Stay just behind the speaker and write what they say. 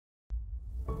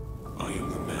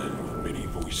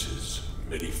voices,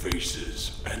 many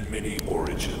faces, and many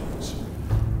origins.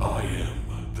 I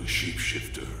am the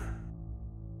Shapeshifter.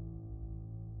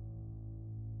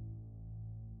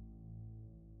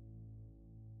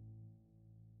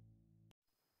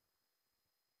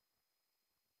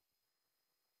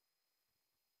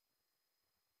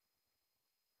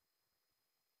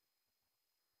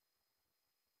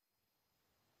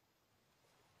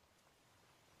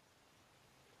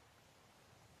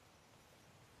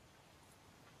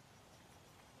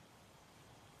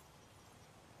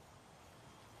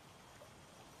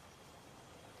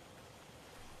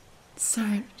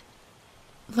 Sir,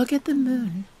 look at the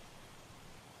moon.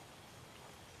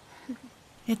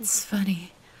 It's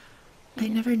funny. I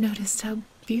never noticed how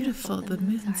beautiful the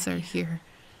moons are here.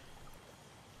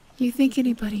 You think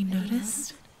anybody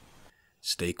noticed?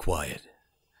 Stay quiet.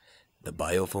 The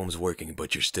biofoam's working,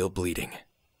 but you're still bleeding.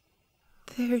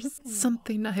 There's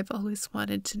something I've always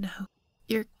wanted to know.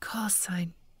 Your call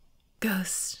sign.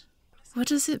 Ghost. What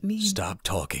does it mean? Stop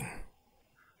talking.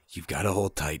 You've got to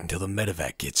hold tight until the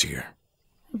medevac gets here.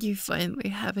 You finally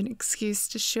have an excuse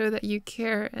to show that you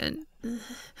care and...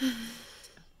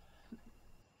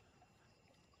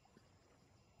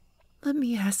 Let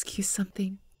me ask you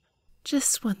something.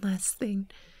 Just one last thing.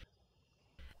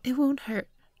 It won't hurt,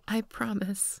 I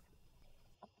promise.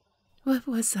 What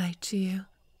was I to you?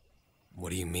 What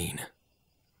do you mean?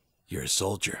 You're a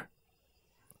soldier.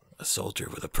 A soldier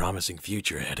with a promising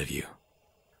future ahead of you.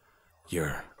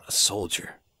 You're a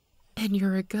soldier. And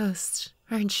you're a ghost,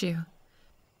 aren't you?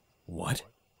 What?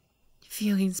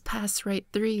 Feelings pass right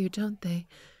through you, don't they?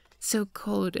 So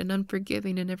cold and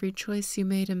unforgiving in every choice you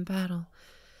made in battle.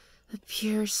 A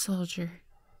pure soldier.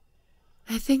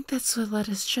 I think that's what let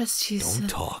us trust you. Don't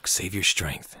talk. Save your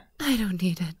strength. I don't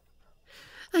need it.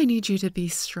 I need you to be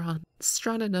strong.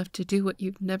 Strong enough to do what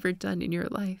you've never done in your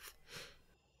life.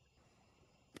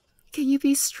 Can you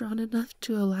be strong enough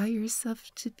to allow yourself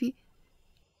to be...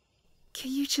 Can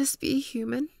you just be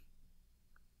human?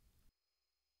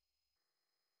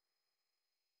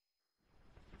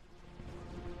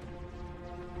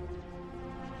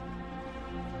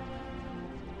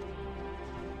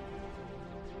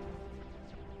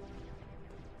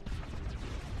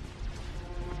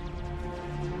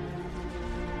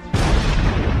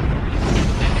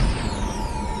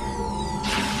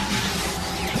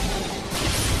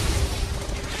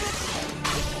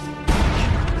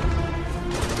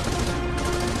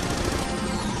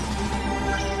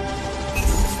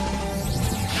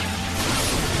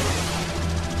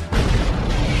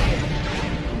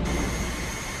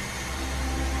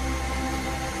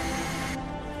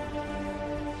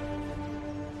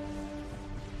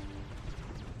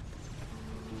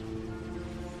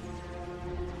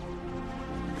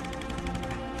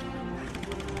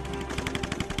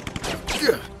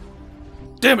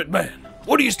 Damn it, man.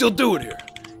 What are you still doing here?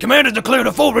 Commander declared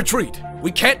a full retreat.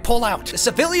 We can't pull out. The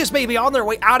civilians may be on their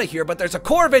way out of here, but there's a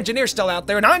Corps of Engineers still out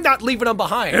there, and I'm not leaving them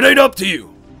behind. It ain't up to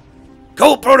you.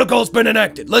 Code protocol's been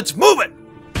enacted. Let's move it!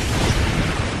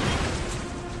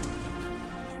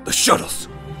 The shuttles.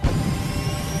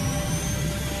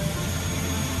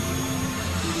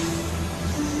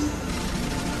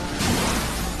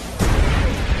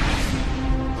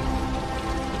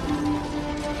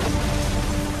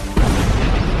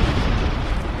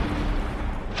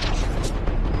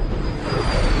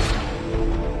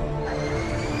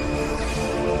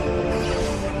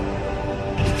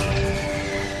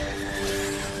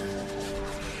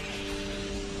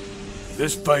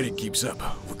 If this fighting keeps up,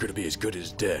 we're gonna be as good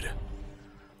as dead.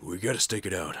 We gotta stake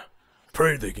it out.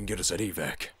 Pray they can get us at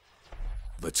evac.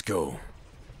 Let's go.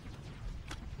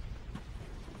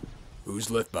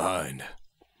 Who's left behind?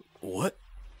 What?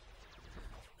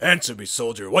 Answer me,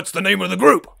 soldier. What's the name of the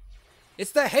group?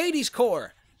 It's the Hades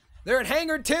Corps. They're at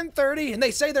Hangar 1030, and they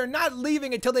say they're not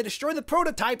leaving until they destroy the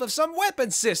prototype of some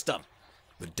weapons system.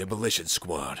 The Demolition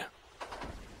Squad.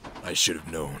 I should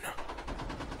have known.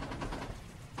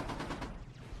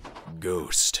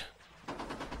 Ghost.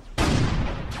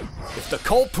 If the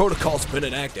cold protocol's been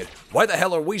enacted, why the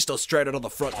hell are we still stranded on the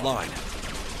front line?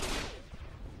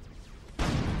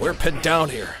 We're pinned down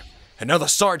here, and now the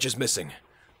Sarge is missing.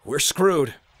 We're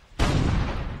screwed.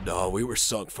 No, we were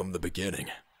sunk from the beginning.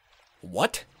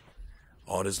 What?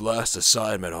 On his last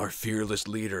assignment, our fearless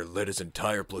leader let his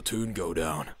entire platoon go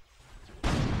down.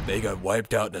 They got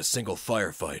wiped out in a single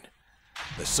firefight.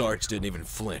 The Sarge didn't even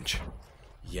flinch.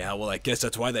 Yeah, well, I guess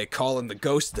that's why they call him the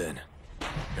Ghost then.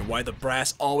 And why the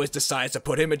brass always decides to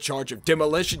put him in charge of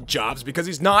demolition jobs, because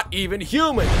he's not even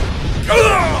human.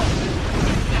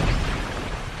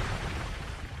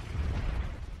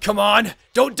 Come on,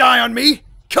 don't die on me.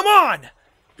 Come on!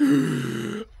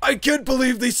 I can't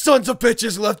believe these sons of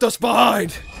bitches left us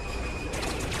behind!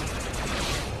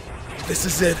 This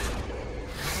is it.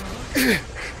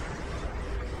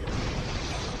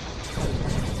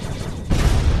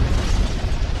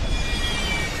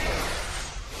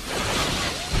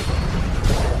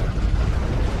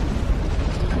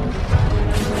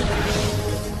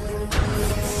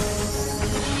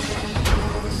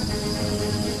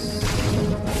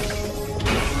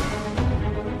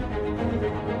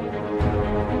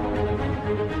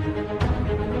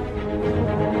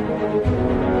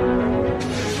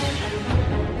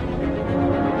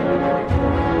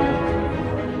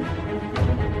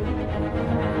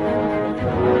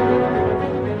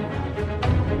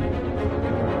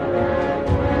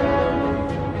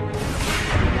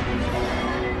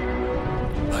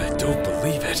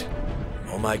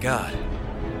 Oh my god,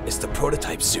 it's the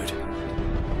prototype suit.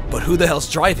 But who the hell's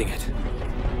driving it?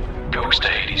 Ghost to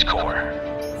Hades' core.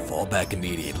 Fall back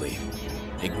immediately.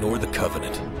 Ignore the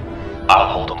Covenant.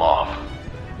 I'll hold him off.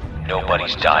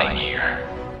 Nobody's dying here.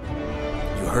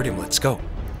 You heard him, let's go.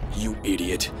 You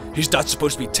idiot. He's not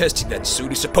supposed to be testing that suit,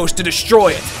 he's supposed to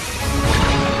destroy it!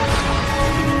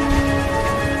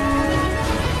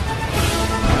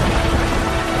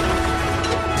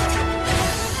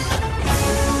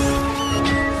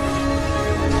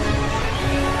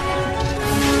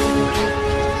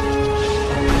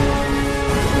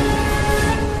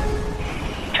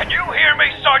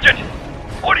 Sergeant,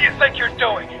 what do you think you're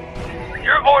doing?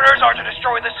 Your orders are to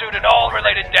destroy the suit and all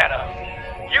related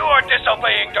data. You are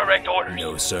disobeying direct orders.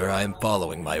 No, sir, I am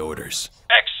following my orders.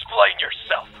 Explain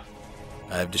yourself.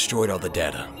 I have destroyed all the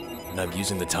data, and I'm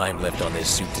using the time left on this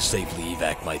suit to safely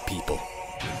evac my people.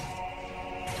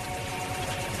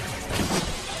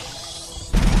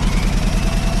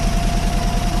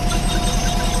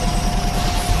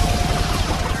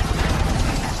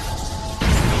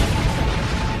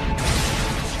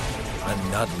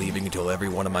 I'm not leaving until every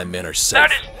one of my men are safe.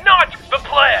 That is not the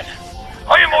plan!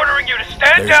 I am ordering you to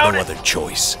stand down. There's no other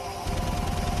choice.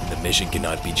 The mission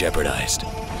cannot be jeopardized.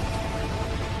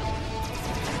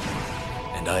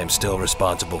 And I am still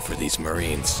responsible for these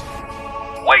Marines.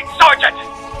 Wait, Sergeant!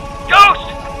 Ghost!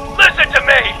 Listen to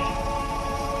me!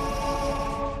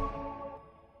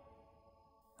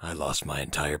 I lost my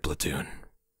entire platoon.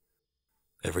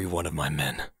 Every one of my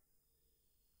men.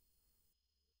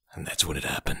 And that's when it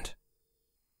happened.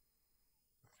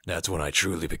 That's when I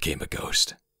truly became a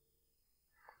ghost.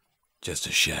 Just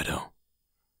a shadow.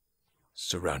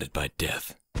 Surrounded by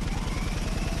death.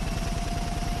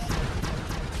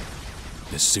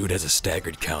 This suit has a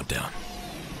staggered countdown.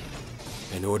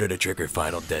 In order to trigger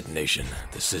final detonation,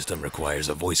 the system requires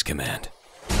a voice command.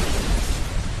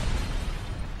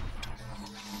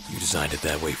 You designed it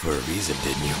that way for a reason,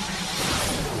 didn't you?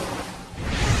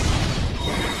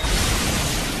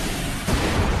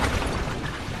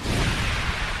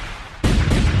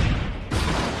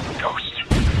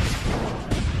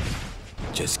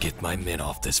 Just get my men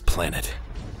off this planet.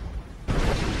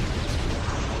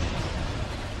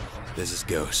 This is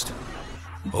Ghost.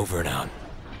 Over and out.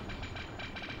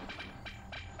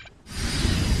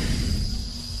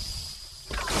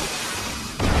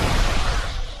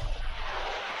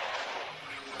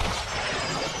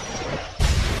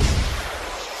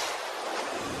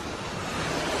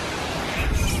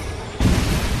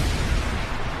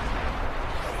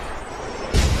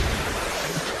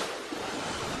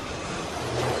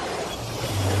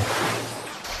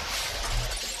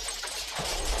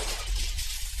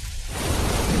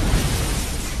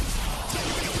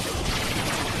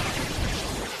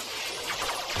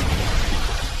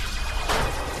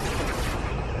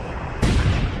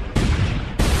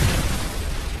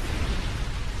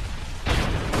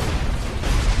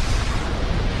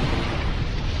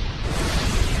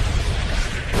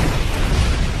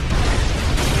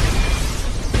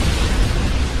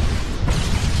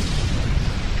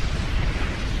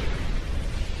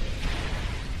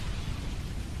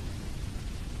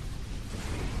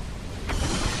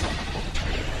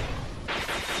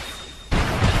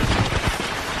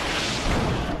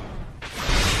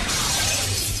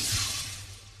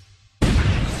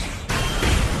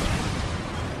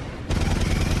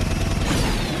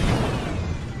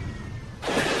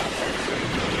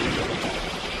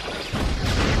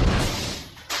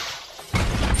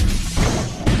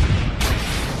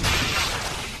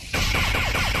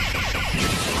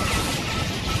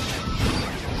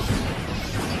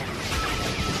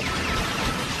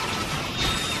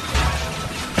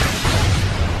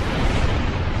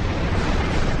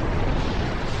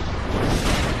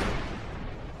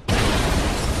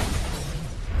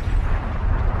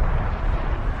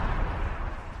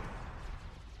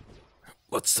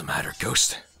 What's the matter,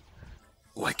 Ghost?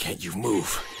 Why can't you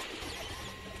move?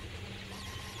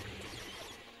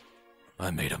 I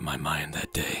made up my mind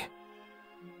that day.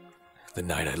 The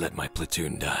night I let my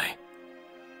platoon die.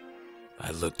 I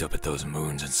looked up at those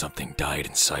moons and something died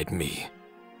inside me.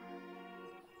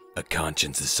 A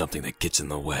conscience is something that gets in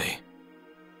the way.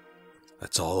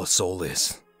 That's all a soul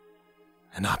is.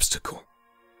 An obstacle.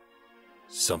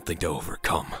 Something to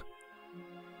overcome.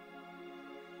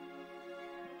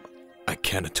 I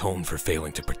can't atone for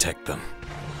failing to protect them.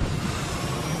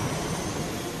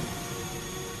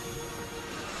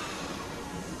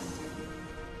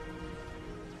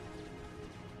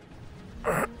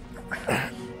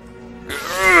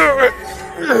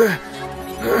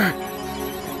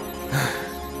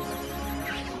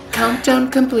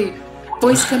 Countdown complete.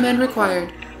 Voice command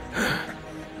required.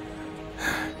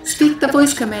 Speak the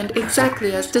voice command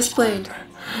exactly as displayed.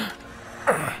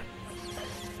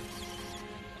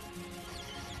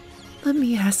 Let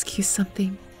me ask you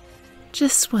something.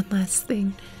 Just one last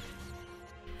thing.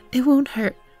 It won't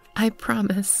hurt, I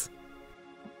promise.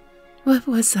 What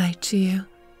was I to you?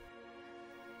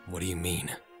 What do you mean?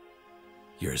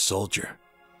 You're a soldier.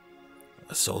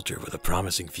 A soldier with a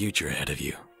promising future ahead of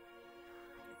you.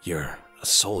 You're a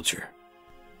soldier.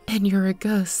 And you're a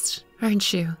ghost,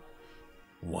 aren't you?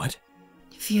 What?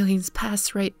 Feelings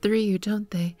pass right through you, don't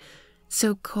they?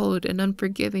 So cold and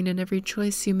unforgiving in every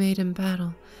choice you made in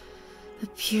battle. A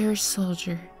pure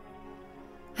soldier.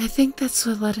 I think that's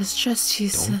what let us trust you,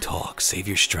 Don't talk. Save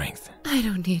your strength. I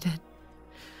don't need it.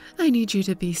 I need you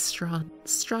to be strong.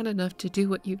 Strong enough to do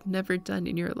what you've never done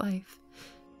in your life.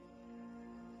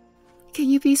 Can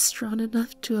you be strong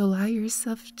enough to allow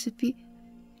yourself to be...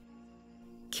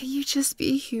 Can you just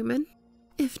be human?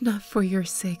 If not for your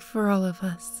sake, for all of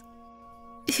us.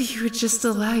 If you would just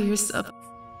allow yourself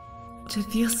to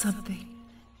feel something.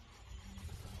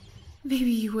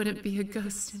 Maybe you wouldn't be a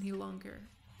ghost any longer.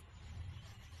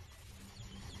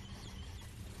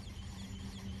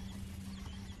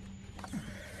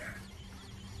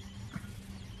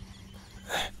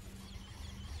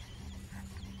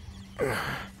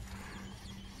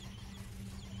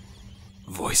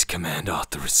 Voice command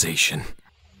authorization.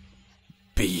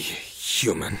 Be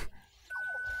human.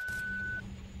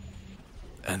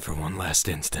 And for one last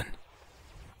instant,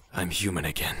 I'm human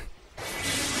again.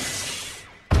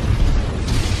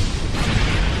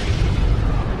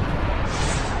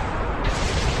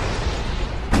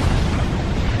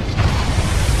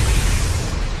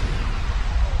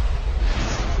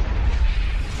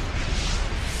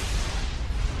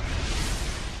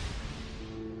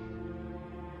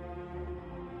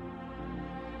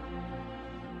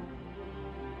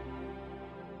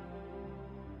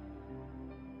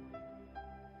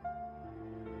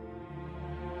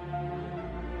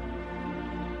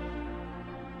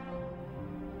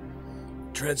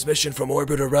 Transmission from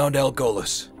orbit around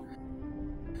Algolis.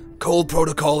 Cold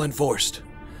protocol enforced.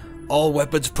 All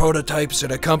weapons prototypes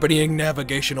and accompanying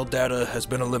navigational data has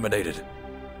been eliminated.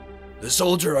 The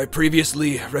soldier I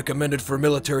previously recommended for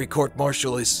military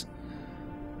court-martial is...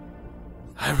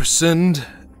 I rescind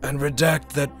and redact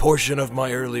that portion of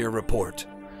my earlier report.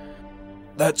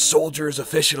 That soldier is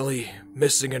officially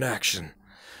missing in action,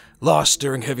 lost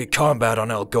during heavy combat on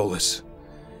Algolis.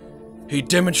 He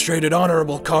demonstrated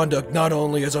honorable conduct not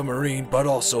only as a Marine, but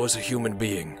also as a human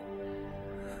being.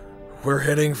 We're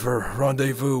heading for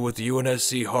rendezvous with the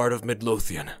UNSC Heart of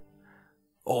Midlothian.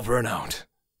 Over and out.